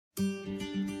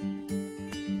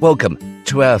Welcome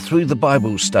to our Through the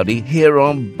Bible study here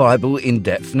on Bible In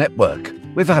Depth Network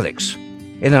with Alex.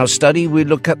 In our study, we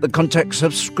look at the context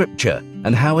of Scripture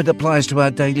and how it applies to our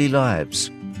daily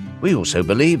lives. We also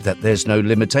believe that there's no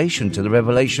limitation to the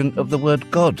revelation of the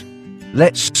Word God.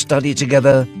 Let's study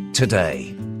together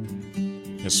today.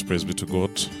 Yes, praise be to God.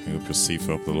 I hope you're safe.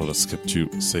 I hope the Lord has kept you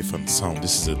safe and sound.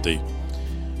 This is a day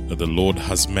that the Lord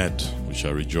has made. We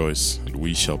shall rejoice and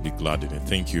we shall be glad in it.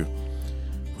 Thank you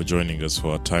for joining us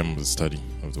for our time of the study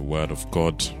of the Word of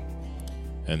God.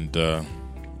 And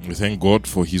we thank God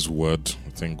for His Word.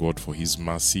 We thank God for His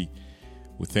mercy.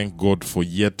 We thank God for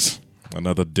yet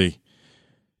another day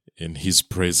in His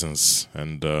presence.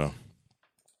 And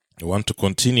we want to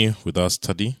continue with our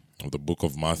study of the book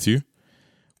of Matthew.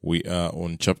 We are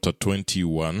on chapter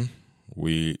 21.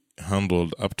 We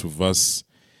handled up to verse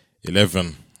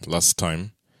 11 last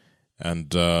time.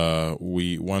 And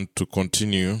we want to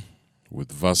continue with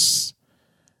verse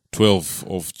 12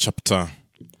 of chapter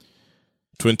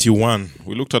 21.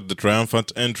 We looked at the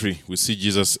triumphant entry. We see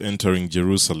Jesus entering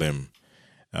Jerusalem.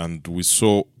 And we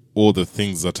saw all the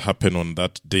things that happen on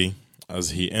that day as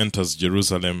He enters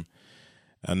Jerusalem.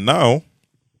 And now,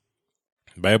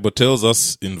 the Bible tells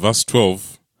us in verse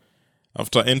 12,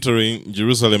 after entering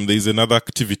Jerusalem, there is another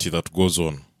activity that goes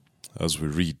on as we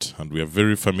read. And we are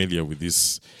very familiar with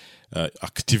this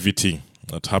activity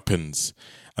that happens.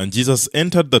 And Jesus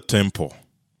entered the temple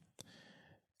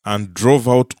and drove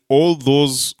out all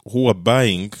those who were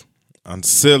buying and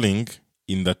selling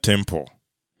in the temple,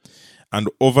 and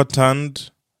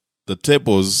overturned the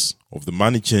tables of the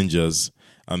money changers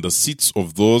and the seats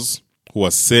of those who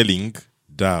were selling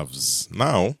doves.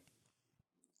 Now,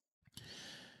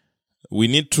 we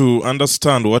need to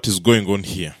understand what is going on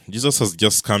here. Jesus has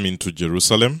just come into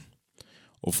Jerusalem.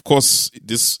 Of course,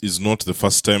 this is not the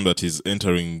first time that he's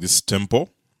entering this temple.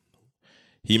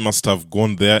 He must have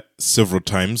gone there several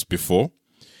times before.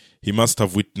 He must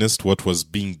have witnessed what was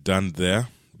being done there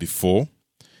before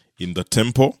in the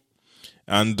temple.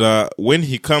 And when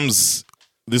he comes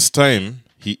this time,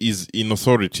 he is in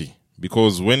authority.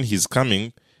 Because when he's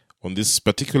coming on this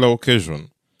particular occasion,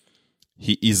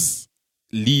 he is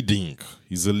leading.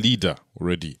 He's a leader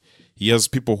already. He has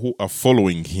people who are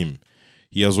following him.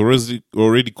 He has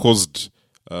already caused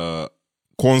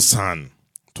concern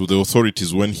to the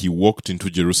authorities when he walked into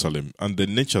Jerusalem and the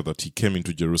nature that he came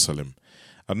into Jerusalem.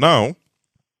 And now,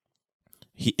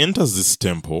 he enters this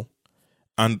temple,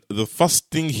 and the first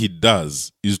thing he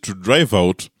does is to drive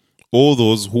out all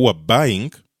those who are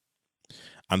buying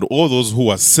and all those who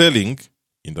are selling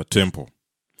in the temple.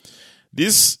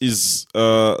 This is,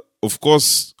 of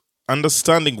course,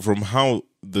 understanding from how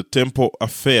the temple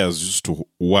affairs used to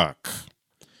work.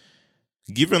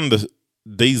 Given the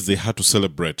days they had to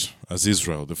celebrate as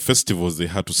Israel, the festivals they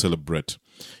had to celebrate,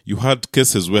 you had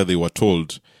cases where they were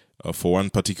told for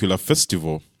one particular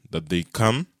festival that they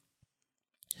come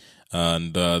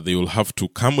and they will have to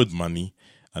come with money,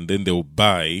 and then they will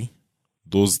buy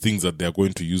those things that they are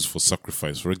going to use for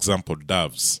sacrifice. For example,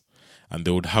 doves, and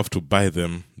they would have to buy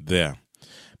them there.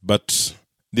 But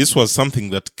this was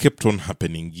something that kept on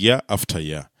happening year after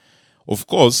year. Of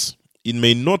course, it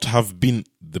may not have been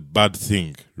the bad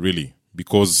thing, really,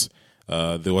 because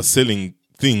they were selling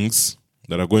things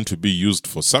that are going to be used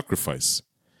for sacrifice.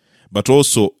 But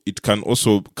also, it can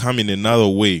also come in another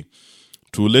way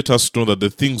to let us know that the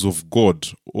things of God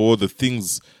or the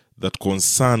things that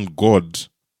concern God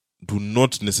do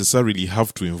not necessarily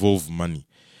have to involve money.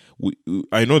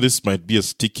 I know this might be a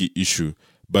sticky issue,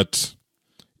 but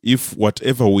if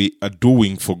whatever we are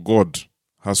doing for God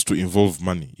has to involve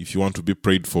money, if you want to be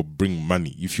prayed for, bring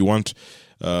money. If you want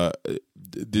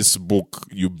this book,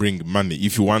 you bring money.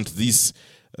 If you want this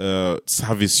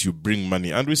service, you bring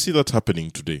money. And we see that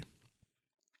happening today.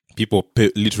 People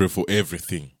pay literally for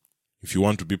everything. If you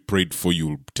want to be prayed for,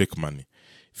 you'll take money.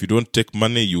 If you don't take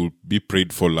money, you'll be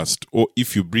prayed for last. Or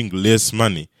if you bring less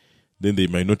money, then they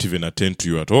might not even attend to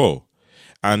you at all.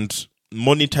 And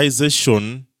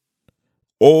monetization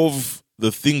of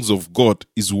the things of God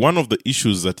is one of the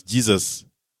issues that Jesus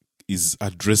is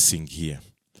addressing here.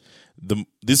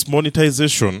 This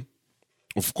monetization,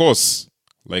 of course,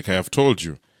 like I have told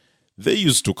you, they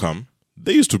used to come,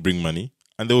 they used to bring money,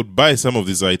 and they would buy some of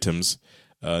these items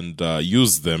and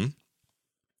use them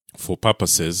for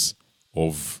purposes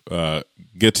of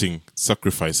getting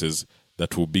sacrifices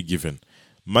that will be given.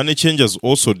 Money changers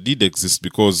also did exist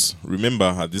because, remember,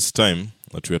 at this time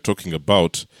that we are talking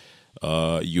about,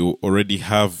 you already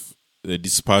have the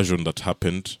dispersion that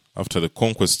happened after the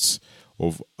conquests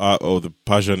of the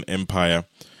Persian Empire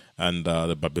and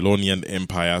the Babylonian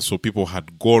Empire. So people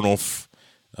had gone off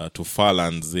to far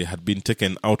lands. They had been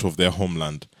taken out of their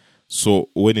homeland. So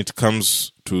when it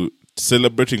comes to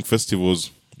celebrating festivals,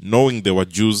 knowing they were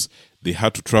Jews, they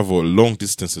had to travel long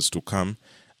distances to come.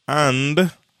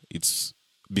 And it's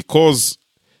because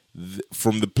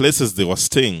from the places they were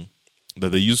staying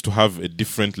that they used to have a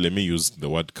different, let me use the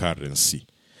word currency.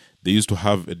 They used to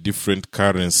have a different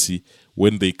currency.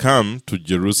 When they come to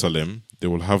Jerusalem, they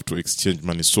will have to exchange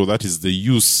money. So that is the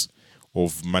use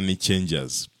of money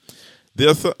changers. There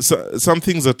are some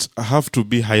things that have to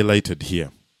be highlighted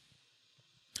here.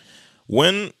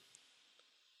 When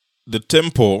the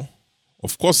temple,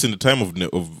 of course, in the time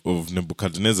of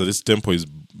Nebuchadnezzar, this temple is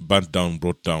burnt down,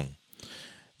 brought down.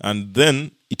 And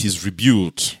then it is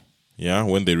rebuilt. Yeah,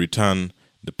 when they return,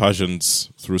 the Persians,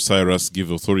 through Cyrus,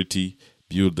 give authority,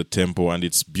 build the temple, and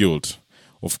it's built.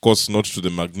 Of course, not to the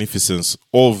magnificence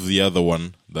of the other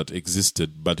one that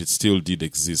existed, but it still did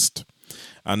exist.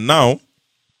 And now,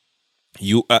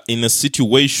 you are in a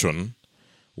situation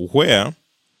where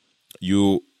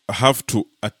you have to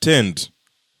attend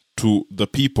to the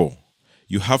people.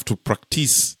 You have to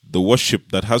practice the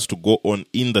worship that has to go on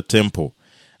in the temple.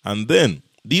 And then,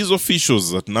 these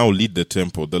officials that now lead the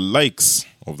temple, the likes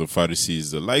of the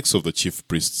Pharisees, the likes of the chief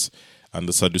priests, and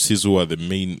the Sadducees, who are the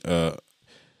main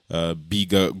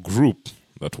bigger group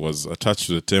that was attached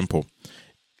to the temple,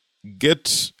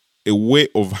 get a way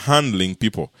of handling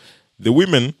people. The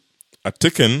women are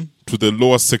taken to the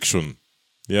lower section.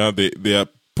 Yeah, they are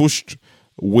pushed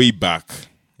way back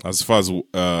as far as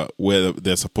where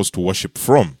they're supposed to worship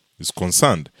from is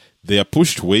concerned. They are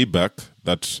pushed way back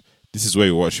that this is where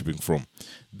you're worshiping from.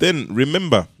 Then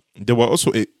remember, there was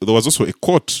also a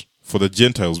court for the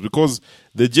Gentiles, because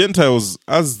the Gentiles,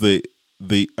 as they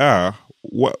are,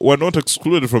 were not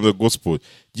excluded from the gospel.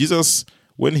 Jesus,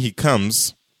 when he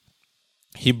comes,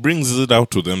 he brings it out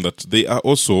to them that they are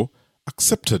also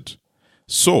accepted.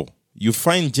 So you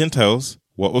find Gentiles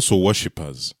were also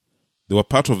worshippers. They were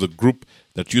part of the group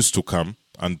that used to come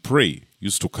and pray,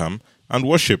 used to come and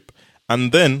worship.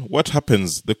 And then what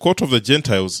happens? The court of the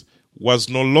Gentiles was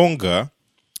no longer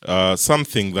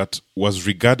something that was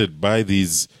regarded by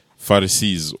these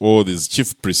Pharisees or these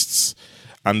chief priests,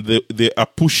 and they are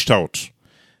pushed out.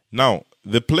 Now,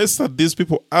 the place that these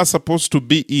people are supposed to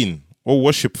be in or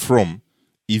worship from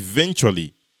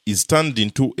eventually is turned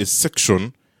into a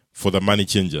section for the money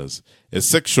changers, a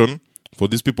section for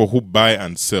these people who buy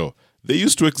and sell. They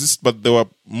used to exist, but they were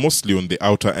mostly on the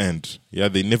outer end. Yeah,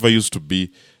 they never used to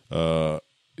be an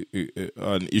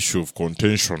issue of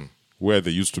contention where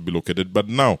they used to be located. But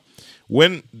now,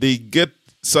 when they get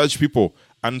such people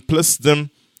and place them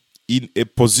in a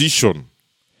position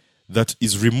that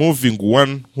is removing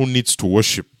one who needs to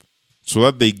worship, so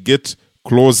that they get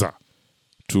closer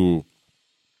to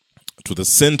the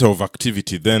center of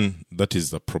activity, then that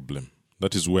is the problem.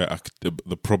 That is where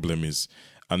the problem is.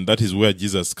 And that is where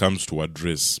Jesus comes to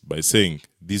address by saying,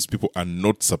 these people are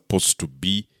not supposed to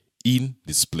be in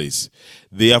this place.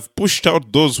 They have pushed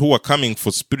out those who are coming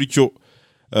for spiritual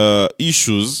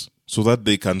issues so that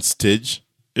they can stage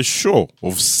a show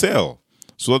of sale,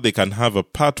 so that they can have a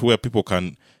part where people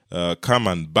can come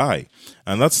and buy.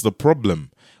 And that's the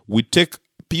problem. We take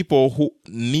people who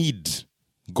need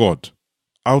God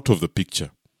out of the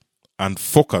picture and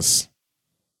focus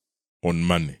on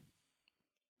money.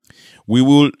 We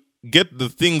will get the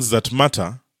things that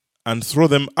matter and throw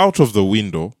them out of the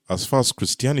window as far as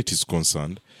Christianity is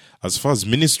concerned, as far as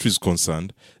ministry is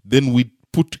concerned. Then we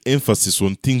put emphasis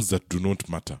on things that do not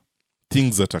matter,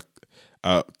 things that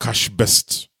are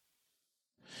cash-based.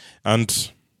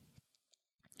 And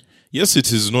yes,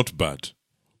 it is not bad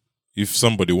if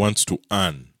somebody wants to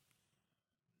earn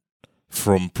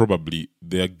from probably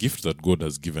their gift that God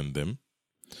has given them.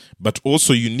 But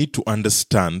also you need to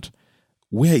understand,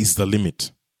 where is the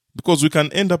limit? Because we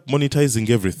can end up monetizing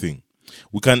everything.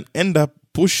 We can end up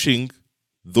pushing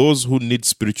those who need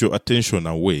spiritual attention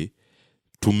away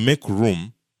to make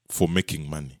room for making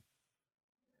money.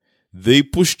 They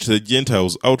pushed the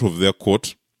Gentiles out of their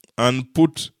court and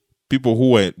put people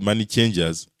who were money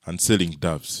changers and selling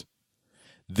doves.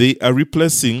 They are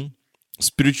replacing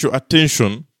spiritual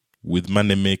attention with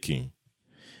money making.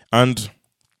 And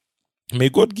may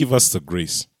God give us the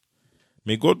grace.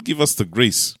 May God give us the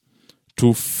grace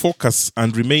to focus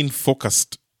and remain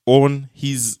focused on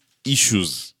his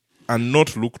issues and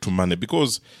not look to money.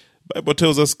 Because the Bible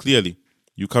tells us clearly,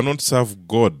 you cannot serve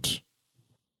God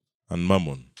and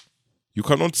mammon. You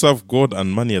cannot serve God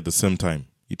and money at the same time.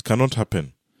 It cannot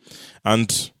happen.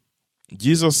 And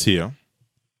Jesus here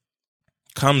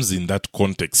comes in that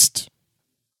context.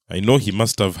 I know he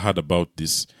must have heard about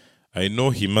this. I know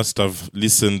he must have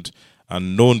listened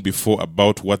and known before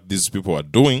about what these people are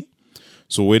doing.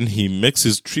 So when he makes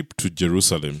his trip to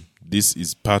Jerusalem, this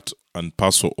is part and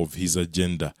parcel of his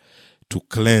agenda to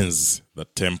cleanse the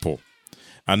temple.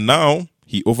 And now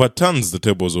he overturns the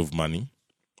tables of money,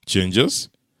 changers,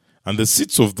 and the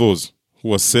seats of those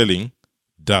who are selling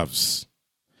doves.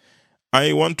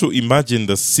 I want to imagine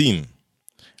the scene.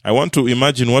 I want to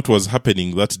imagine what was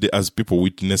happening that day as people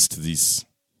witnessed this.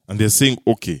 And they're saying,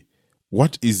 okay,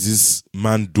 what is this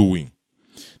man doing?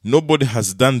 Nobody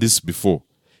has done this before.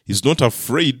 He's not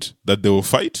afraid that they will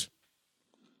fight.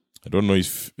 I don't know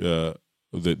if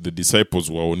the disciples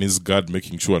were on his guard,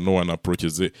 making sure no one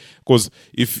approaches it. Because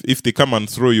if they come and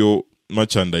throw your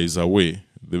merchandise away,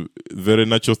 the very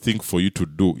natural thing for you to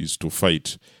do is to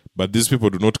fight. But these people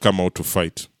do not come out to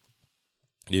fight.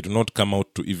 They do not come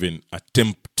out to even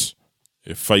attempt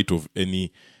a fight of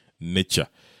any nature.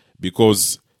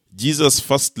 Because Jesus,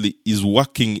 firstly, is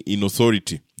working in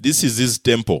authority. This is his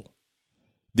temple.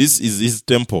 This is his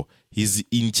temple. He's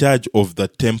in charge of the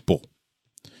temple.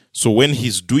 So when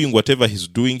he's doing whatever he's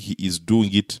doing, he is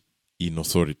doing it in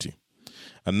authority.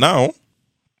 And now,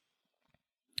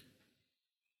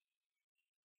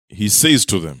 he says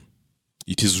to them,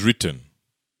 it is written,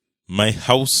 my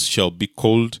house shall be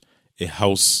called a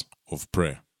house of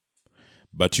prayer,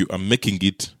 but you are making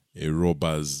it a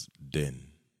robber's den.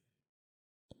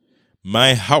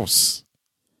 My house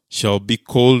shall be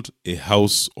called a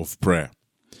house of prayer.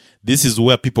 This is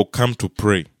where people come to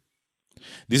pray.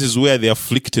 This is where the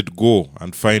afflicted go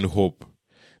and find hope.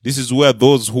 This is where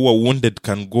those who are wounded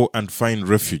can go and find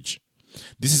refuge.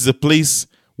 This is a place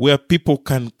where people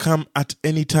can come at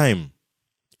any time,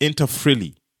 enter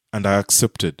freely, and are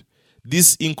accepted.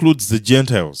 This includes the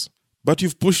Gentiles. But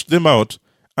you've pushed them out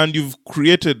and you've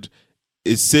created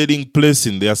a selling place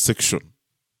in their section.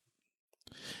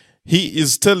 He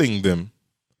is telling them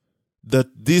that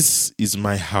this is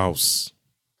my house.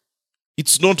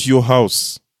 It's not your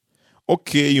house.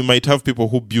 Okay, you might have people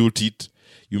who built it.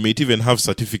 You might even have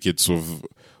certificates of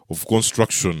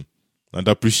construction and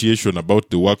appreciation about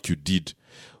the work you did.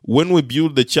 When we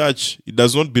build the church, it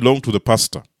does not belong to the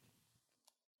pastor.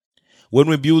 When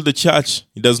we build the church,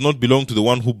 it does not belong to the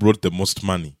one who brought the most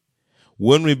money.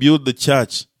 When we build the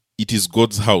church, it is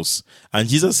God's house. And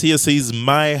Jesus here says,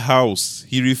 my house.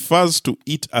 He refers to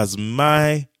it as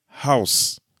my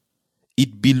house.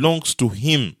 It belongs to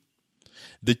him.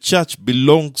 The church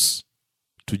belongs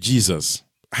to Jesus.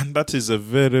 And that is a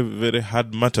very, very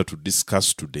hard matter to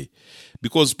discuss today.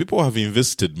 Because people have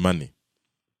invested money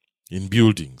in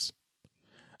buildings.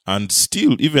 And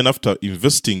still, even after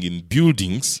investing in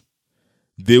buildings,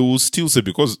 they will still say,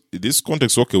 because in this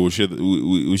context, okay,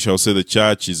 we shall say the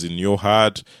church is in your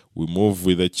heart. We move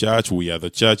with the church. We are the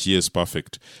church. Yes,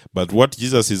 perfect. But what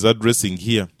Jesus is addressing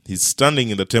here, he's standing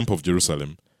in the temple of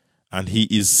Jerusalem and he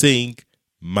is saying,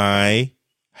 my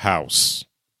house.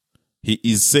 He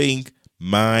is saying,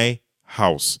 my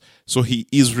house. So he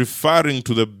is referring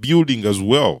to the building as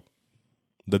well,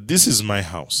 that this is my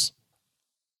house.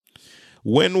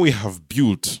 When we have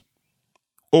built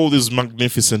all these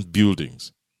magnificent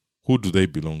buildings, who do they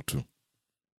belong to?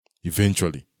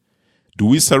 Eventually, do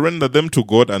we surrender them to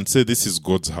God and say this is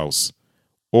God's house?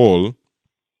 Or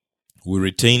we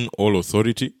retain all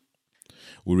authority,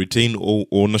 we retain all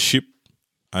ownership,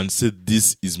 and say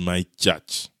this is my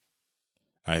church.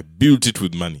 I built it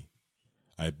with money.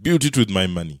 I built it with my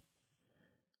money.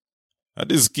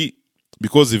 That is key,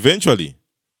 because eventually,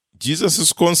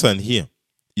 Jesus' concern here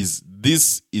is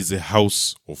this is a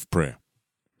house of prayer.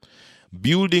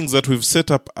 Buildings that we've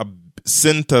set up are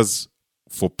centers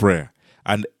for prayer,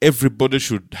 and everybody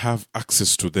should have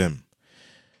access to them.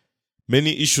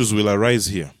 Many issues will arise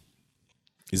here.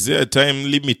 Is there a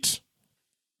time limit?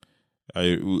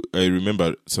 I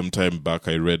remember some time back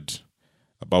I read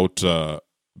about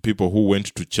people who went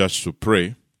to church to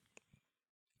pray,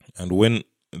 and when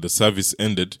the service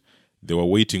ended, they were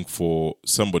waiting for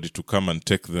somebody to come and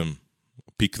pick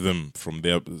them from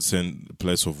their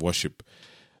place of worship.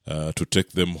 To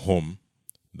take them home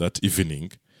that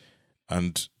evening,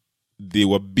 and they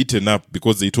were beaten up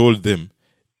because they told them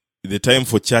the time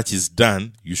for church is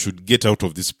done, you should get out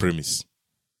of this premise.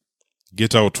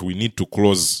 Get out, we need to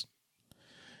close.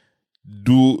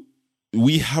 Do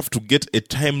we have to get a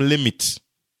time limit?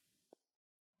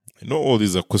 I know all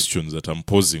these are questions that I'm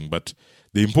posing, but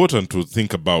they're important to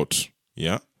think about.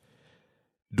 Yeah?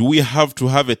 Do we have to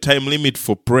have a time limit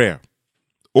for prayer?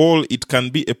 Or it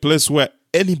can be a place where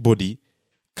anybody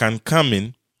can come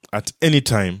in at any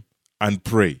time and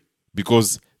pray,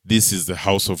 because this is the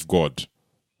house of God.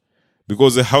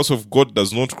 Because the house of God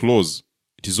does not close.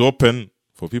 It is open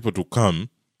for people to come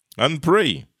and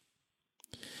pray.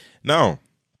 Now,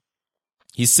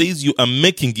 he says you are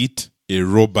making it a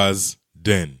robber's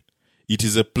den. It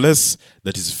is a place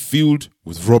that is filled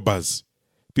with robbers,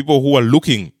 people who are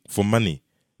looking for money,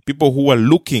 people who are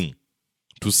looking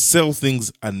to sell things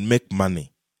and make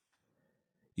money.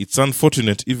 It's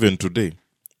unfortunate even today,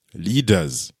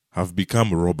 leaders have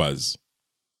become robbers.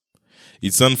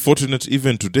 It's unfortunate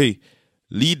even today,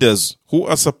 leaders who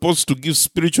are supposed to give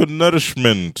spiritual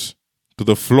nourishment to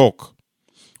the flock,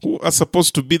 who are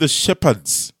supposed to be the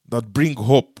shepherds that bring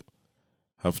hope,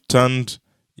 have turned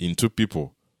into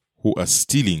people who are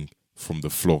stealing from the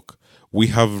flock. We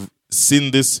have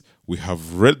seen this, we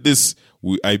have read this,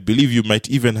 I believe you might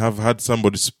even have had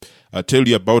somebody tell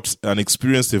you about an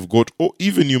experience they've got, or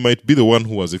even you might be the one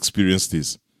who has experienced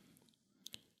this.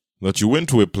 That you went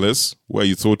to a place where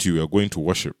you thought you were going to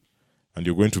worship and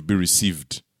you're going to be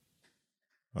received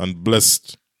and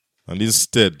blessed, and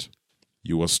instead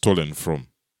you were stolen from.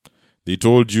 They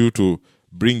told you to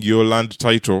bring your land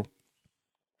title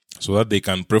so that they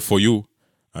can pray for you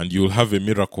and you'll have a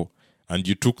miracle. And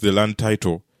you took the land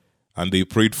title and they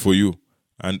prayed for you.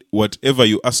 And whatever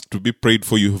you asked to be prayed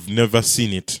for, you have never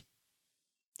seen it.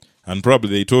 And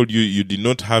probably they told you you did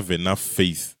not have enough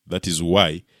faith. That is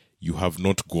why you have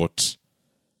not got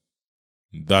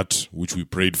that which we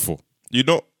prayed for. You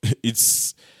know,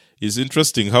 it's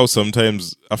interesting how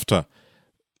sometimes after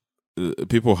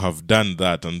people have done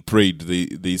that and prayed,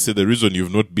 they say the reason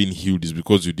you've not been healed is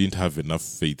because you didn't have enough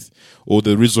faith. Or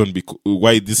the reason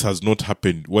why this has not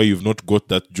happened, why you've not got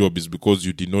that job, is because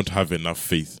you did not have enough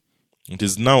faith. It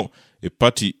is now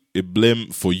a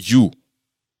blame for you.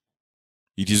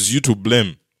 It is you to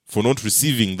blame for not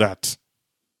receiving that.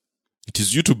 It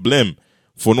is you to blame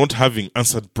for not having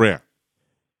answered prayer.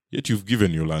 Yet you've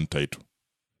given your land title.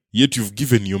 Yet you've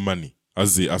given your money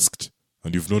as they asked,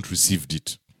 and you've not received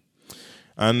it.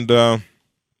 And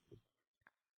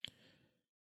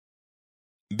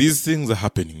these things are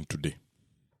happening today.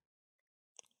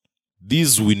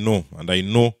 These we know, and I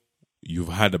know you've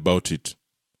heard about it.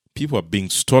 People are being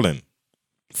stolen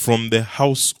from the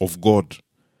house of God.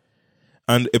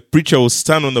 And a preacher will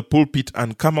stand on the pulpit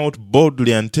and come out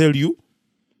boldly and tell you,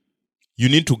 you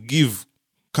need to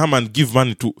come and give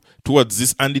money towards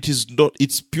this. And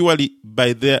it's purely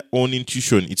by their own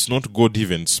intuition. It's not God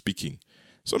even speaking.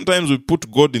 Sometimes we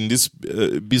put God in this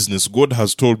business. God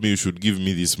has told me you should give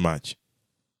me this much.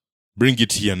 Bring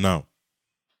it here now.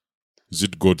 Is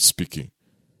it God speaking?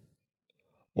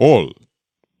 All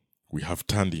we have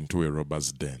turned into a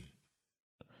robber's den.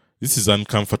 This is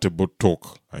uncomfortable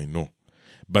talk, I know.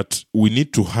 But we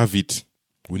need to have it.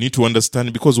 We need to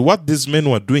understand, because what these men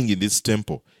were doing in this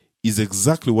temple is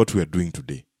exactly what we are doing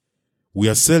today. We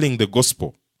are selling the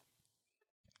gospel.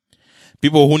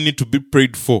 People who need to be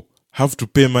prayed for have to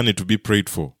pay money to be prayed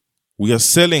for. We are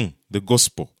selling the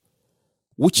gospel,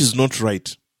 which is not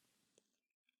right.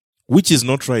 Which is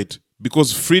not right,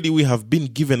 because freely we have been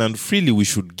given and freely we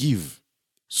should give.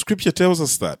 Scripture tells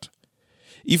us that.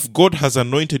 If God has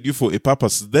anointed you for a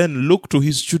purpose, then look to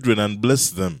his children and bless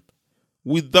them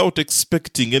without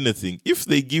expecting anything. If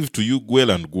they give to you, well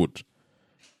and good.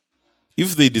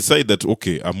 If they decide that,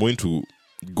 okay, I'm going to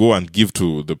go and give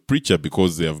to the preacher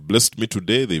because they have blessed me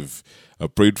today, they've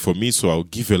prayed for me, so I'll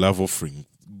give a love offering,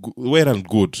 well and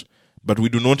good. But we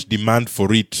do not demand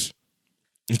for it.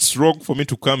 It's wrong for me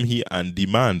to come here and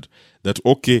demand that,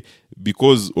 okay,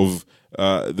 because of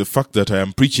the fact that I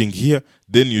am preaching here,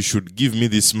 then you should give me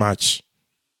this much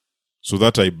so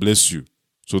that I bless you,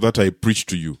 so that I preach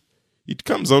to you. It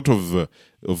comes out of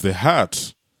the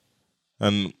heart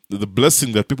and the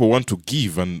blessing that people want to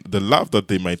give and the love that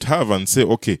they might have, and say,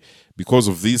 okay, because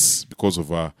of this, because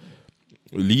of our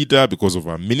leader, because of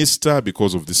our minister,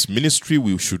 because of this ministry,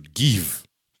 we should give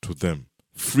to them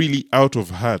freely out of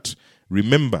heart.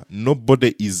 Remember,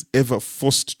 nobody is ever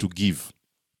forced to give.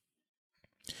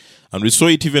 And we saw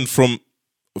it even from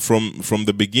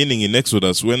the beginning in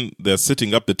Exodus when they're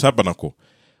setting up the tabernacle.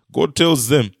 God tells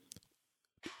them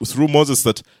through Moses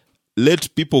that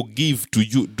let people give to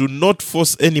you. Do not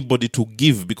force anybody to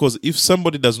give, because if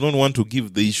somebody does not want to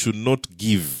give, they should not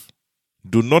give.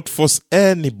 Do not force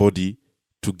anybody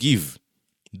to give.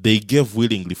 They gave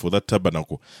willingly for that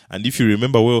tabernacle. And if you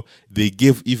remember well, they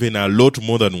gave even a lot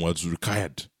more than was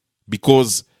required,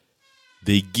 because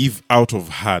they give out of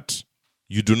heart.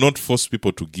 You do not force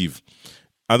people to give.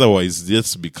 Otherwise,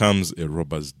 this becomes a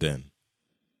robber's den.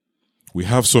 We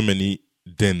have so many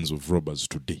dens of robbers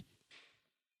today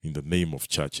in the name of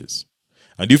churches.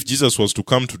 And if Jesus was to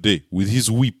come today with his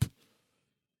whip,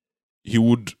 he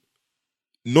would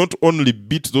not only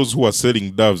beat those who are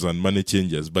selling doves and money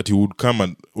changers, but he would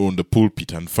come on the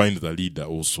pulpit and find the leader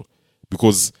also,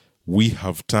 because we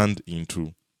have turned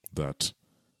into that.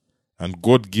 And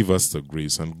God give us the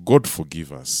grace, and God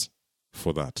forgive us.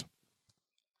 for that.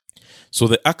 So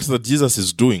the act that Jesus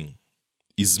is doing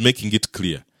is making it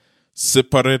clear.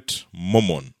 Separate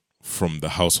mammon from the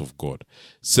house of God.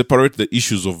 Separate the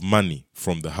issues of money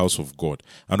from the house of God.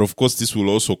 And of course, this will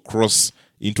also cross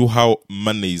into how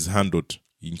money is handled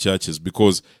in churches,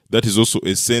 because that is also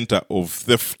a center of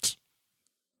theft.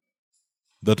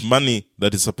 That money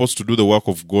that is supposed to do the work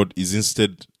of God is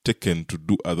instead taken to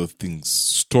do other things,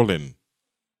 stolen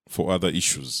for other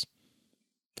issues.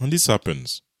 And this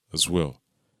happens as well.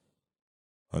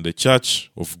 And the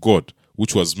church of God,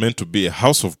 which was meant to be a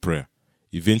house of prayer,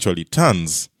 eventually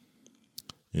turns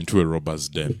into a robber's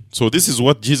den. So this is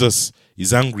what Jesus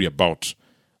is angry about.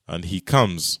 And he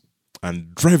comes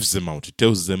and drives them out. He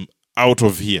tells them, out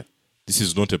of here. This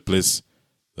is not a place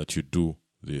that you do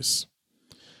this.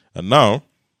 And now,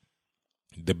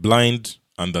 the blind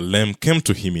and the lame came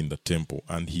to him in the temple,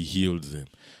 and he healed them.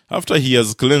 After he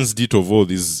has cleansed it of all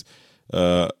these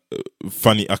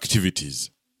funny activities,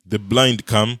 the blind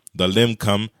come, the lame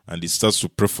come, and he starts to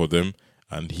pray for them,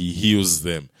 and he heals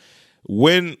them.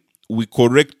 When we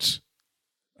correct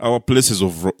our places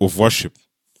of worship,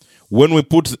 when we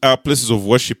put our places of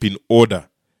worship in order,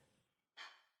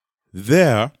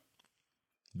 there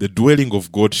the dwelling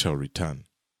of God shall return.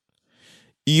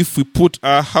 If we put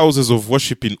our houses of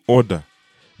worship in order,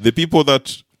 the people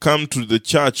that come to the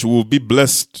church will be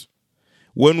blessed.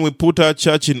 When we put our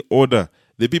church in order,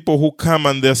 the people who come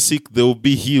and they're sick, they will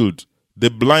be healed. The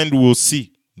blind will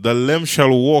see. The lame shall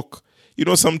walk. You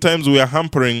know, sometimes we are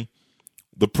hampering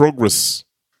the progress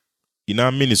in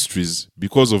our ministries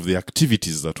because of the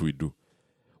activities that we do.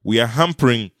 We are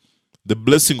hampering the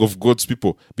blessing of God's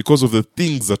people because of the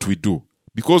things that we do.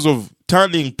 Because of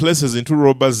turning places into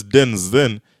robbers' dens,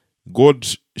 then God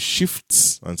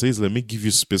shifts and says, let me give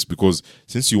you space, because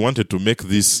since you wanted to make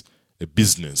this a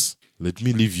business, let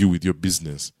me leave you with your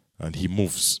business. And he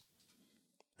moves.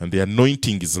 And the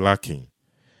anointing is lacking.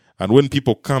 And when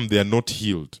people come, they are not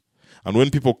healed. And when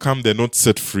people come, they are not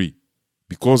set free,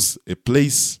 because a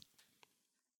place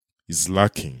is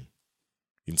lacking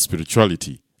in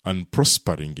spirituality and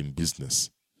prospering in business.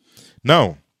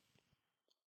 Now,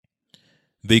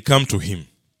 they come to him.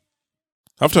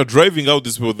 After driving out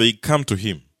these people, they come to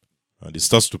him, and he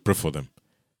starts to pray for them,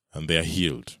 and they are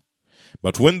healed.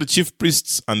 But when the chief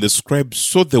priests and the scribes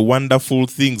saw the wonderful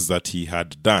things that he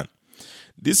had done,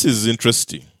 this is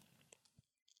interesting.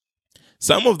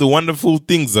 Some of the wonderful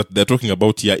things that they're talking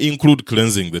about here include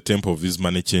cleansing the temple of these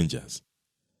money changers,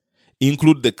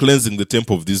 include the cleansing the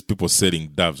temple of these people selling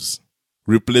doves,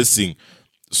 replacing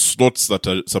slots that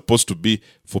are supposed to be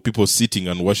for people sitting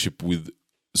and worship with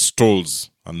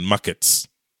stalls and markets.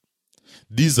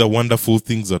 These are wonderful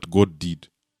things that God did.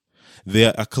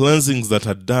 There are cleansings that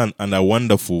are done and are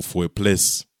wonderful for a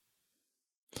place.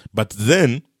 But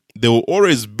then there will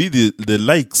always be the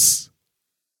likes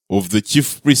of the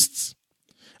chief priests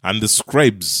and the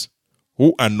scribes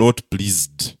who are not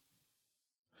pleased.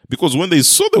 Because when they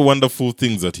saw the wonderful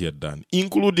things that he had done,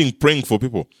 including praying for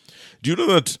people, do you know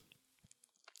that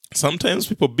sometimes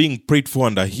people being prayed for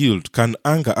and are healed can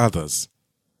anger others?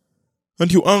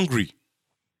 And you're angry.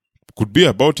 It could be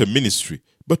about a ministry,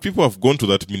 but people have gone to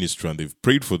that ministry and they've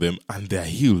prayed for them and they are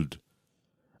healed.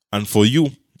 And for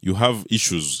you, you have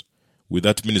issues with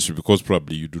that ministry because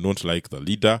probably you do not like the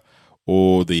leader,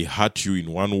 or they hurt you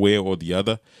in one way or the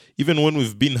other. Even when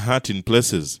we've been hurt in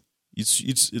places,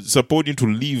 it's supporting to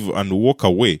leave and walk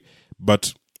away,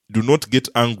 but do not get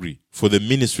angry for the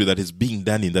ministry that is being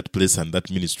done in that place and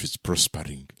that ministry is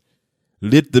prospering.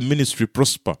 Let the ministry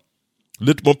prosper.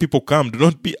 Let more people come. Do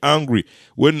not be angry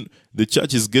when the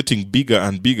church is getting bigger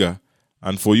and bigger,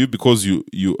 and for you, because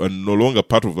you are no longer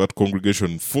part of that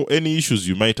congregation, for any issues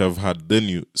you might have had, then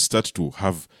you start to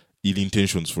have ill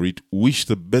intentions for it. Wish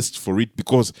the best for it,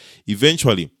 because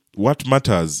eventually what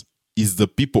matters is the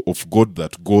people of God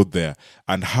that go there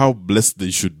and how blessed they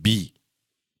should be,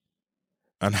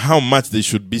 and how much they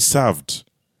should be served,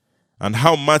 and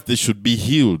how much they should be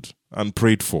healed and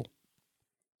prayed for.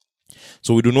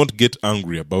 So we do not get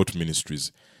angry about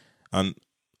ministries. And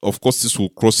of course, this will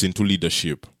cross into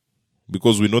leadership,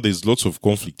 because we know there's lots of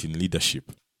conflict in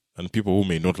leadership and people who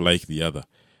may not like the other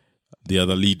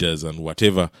leaders and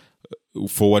whatever,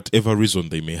 for whatever reason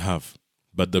they may have.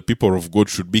 But the people of God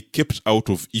should be kept out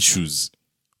of issues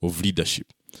of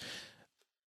leadership.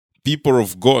 People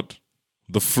of God,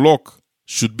 the flock,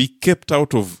 should be kept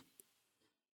out of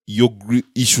your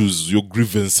issues, your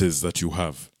grievances that you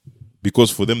have.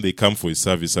 Because for them, they come for his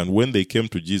service. And when they came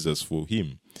to Jesus for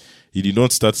him, he did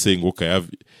not start saying, okay,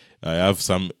 I have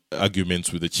some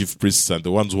arguments with the chief priests and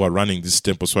the ones who are running this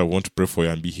temple, so I want to pray for you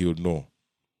and be healed. No.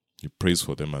 He prays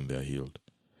for them and they are healed.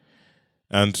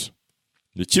 And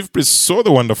The chief priest saw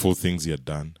the wonderful things he had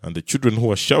done, and the children who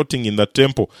were shouting in the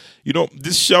temple.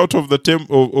 This shout of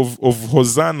the of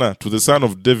Hosanna to the Son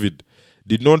of David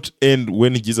did not end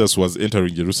when Jesus was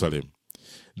entering Jerusalem.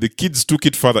 The kids took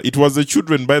it further. It was the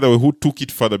children, by the way, who took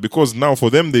it further, because now for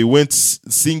them they went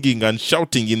singing and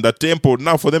shouting in the temple.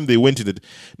 Now for them they went in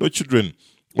the... children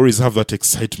always have that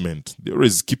excitement. They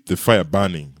always keep the fire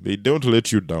burning. They don't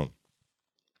let you down.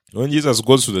 When Jesus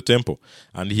goes to the temple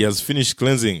and he has finished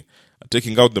cleansing,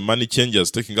 taking out the money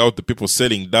changers, taking out the people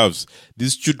selling doves,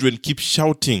 these children keep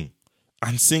shouting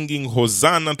and singing,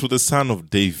 Hosanna to the Son of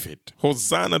David.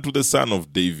 Hosanna to the Son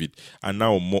of David. And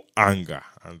now more anger.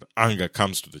 And anger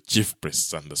comes to the chief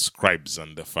priests and the scribes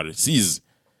and the Pharisees,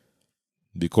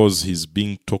 because he's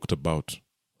being talked about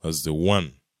as the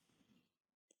one,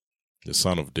 the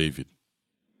Son of David.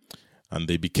 And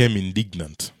they became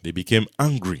indignant. They became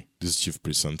angry, these chief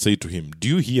priests, and said to him, do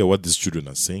you hear what these children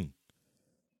are saying?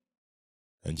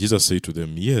 And Jesus said to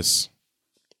them, yes.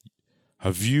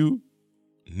 Have you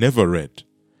never read,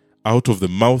 out of the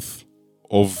mouth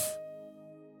of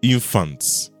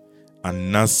infants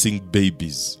and nursing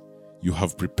babies, you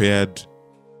have prepared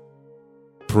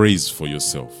praise for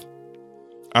yourself?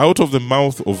 Out of the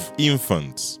mouth of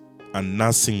infants and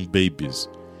nursing babies,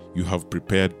 you have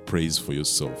prepared praise for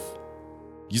yourself.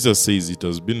 Jesus says, it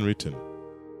has been written.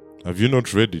 Have you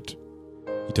not read it?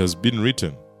 It has been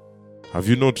written. Have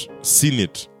you not seen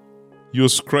it? You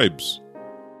scribes,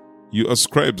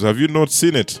 have you not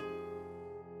seen it?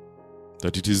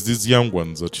 That it is these young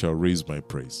ones that shall raise my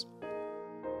praise.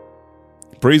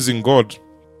 Praising God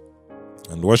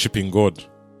and worshiping God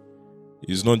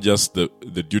is not just the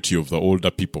duty of the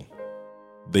older people.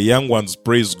 The young ones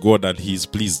praise God and He is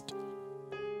pleased.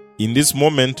 In this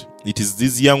moment, it is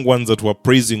these young ones that were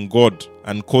praising God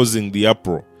and causing the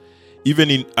uproar.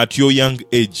 Even at your young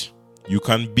age, you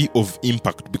can be of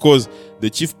impact, because the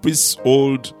chief priests,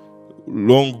 old,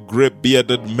 long,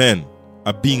 grey-bearded men,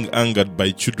 are being angered by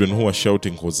children who are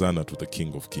shouting Hosanna to the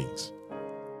King of Kings.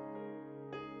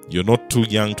 You're not too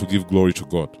young to give glory to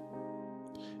God.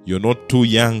 You're not too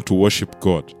young to worship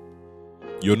God.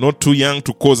 You're not too young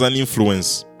to cause an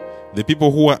influence. The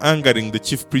people who are angering the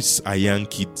chief priests are young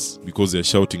kids because they're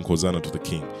shouting Hosanna to the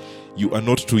King. You are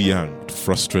not too young to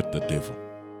frustrate the devil.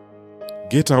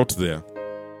 Get out there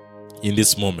in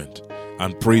this moment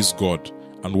and praise God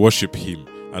and worship Him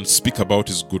and speak about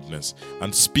His goodness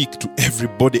and speak to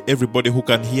everybody who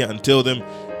can hear, and tell them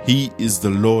He is the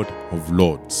Lord of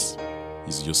Lords.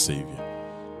 He's your Savior.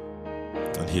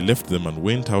 And He left them and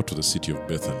went out to the city of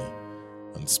Bethany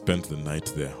and spent the night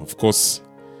there. Of course,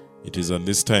 it is at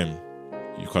this time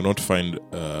you cannot find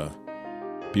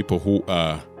people who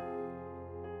are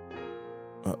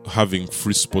having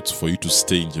free spots for you to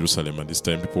stay in Jerusalem at this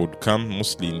time. People would come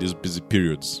mostly in these busy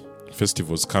periods,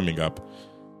 festivals coming up.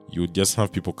 You would just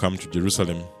have people come to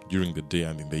Jerusalem during the day,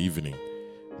 and in the evening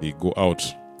they go out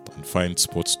and find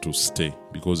spots to stay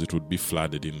because it would be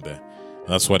flooded in there. And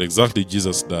that's what exactly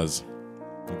Jesus does.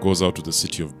 He goes out to the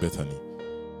city of Bethany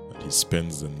and He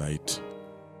spends the night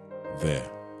there.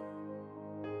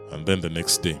 And then the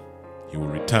next day He will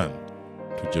return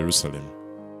to Jerusalem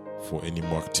for any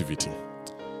more activity.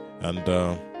 And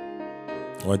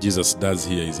what Jesus does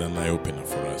here is an eye-opener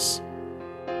for us.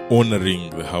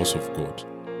 Honoring the house of God.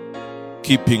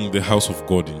 Keeping the house of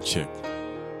God in check.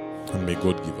 And may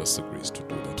God give us the grace to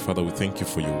do that. Father, we thank You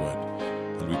for Your word.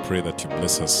 And we pray that You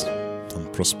bless us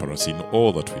and prosper us in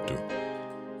all that we do.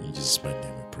 In Jesus' mighty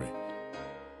name we pray.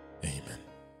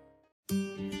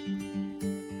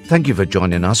 Amen. Thank you for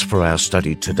joining us for our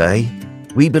study today.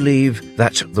 We believe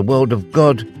that the Word of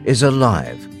God is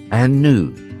alive and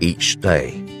new each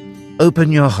day.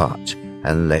 Open your heart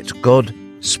and let God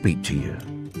speak to you.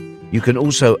 You can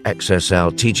also access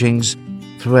our teachings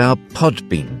through our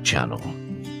Podbean channel,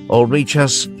 or reach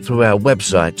us through our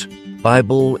website,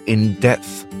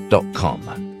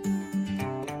 BibleInDepth.com.